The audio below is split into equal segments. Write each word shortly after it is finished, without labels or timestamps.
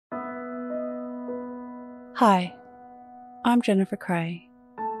Hi, I'm Jennifer Cray.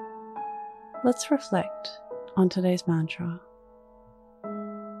 Let's reflect on today's mantra.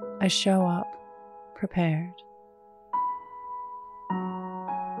 I show up prepared.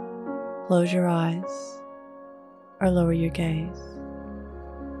 Close your eyes or lower your gaze.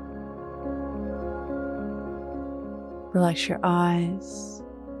 Relax your eyes.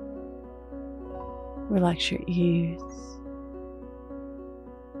 Relax your ears.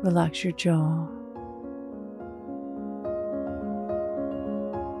 Relax your jaw.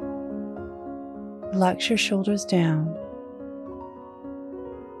 Relax your shoulders down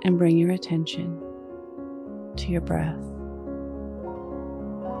and bring your attention to your breath.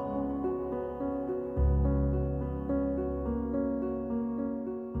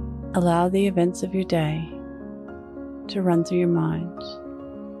 Allow the events of your day to run through your mind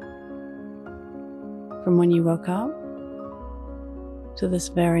from when you woke up to this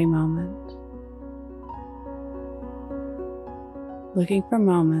very moment, looking for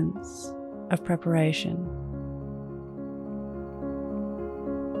moments of preparation.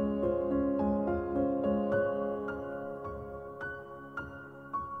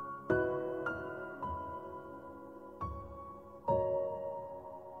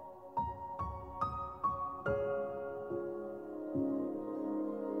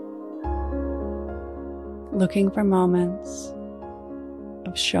 Looking for moments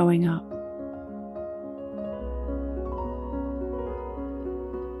of showing up.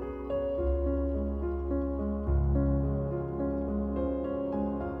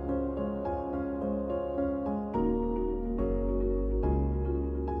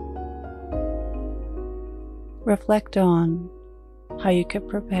 Reflect on how you could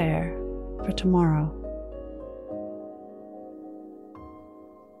prepare for tomorrow.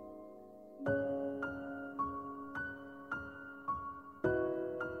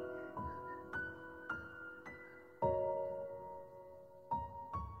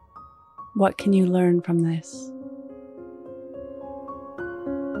 What can you learn from this?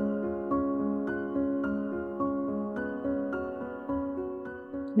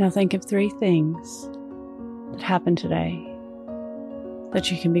 Now think of 3 things that happened today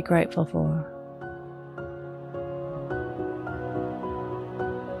that you can be grateful for.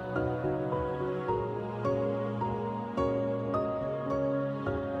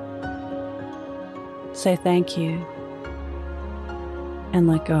 Say thank you and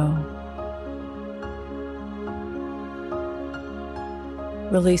let go.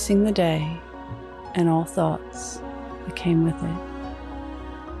 Releasing the day and all thoughts that came with it.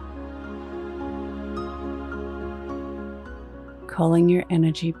 Calling your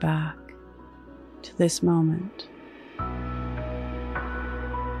energy back to this moment.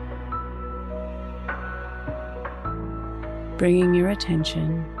 Bringing your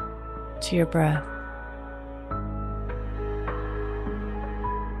attention to your breath.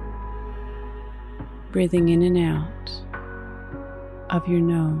 Breathing in and out of your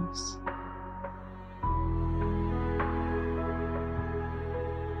nose.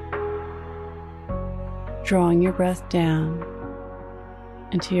 Drawing your breath down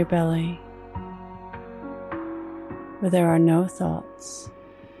into your belly, where there are no thoughts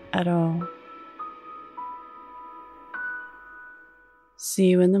at all. See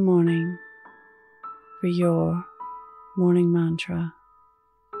you in the morning for your morning mantra.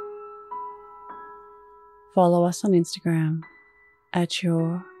 Follow us on Instagram at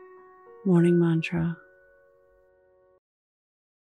Your Morning Mantra.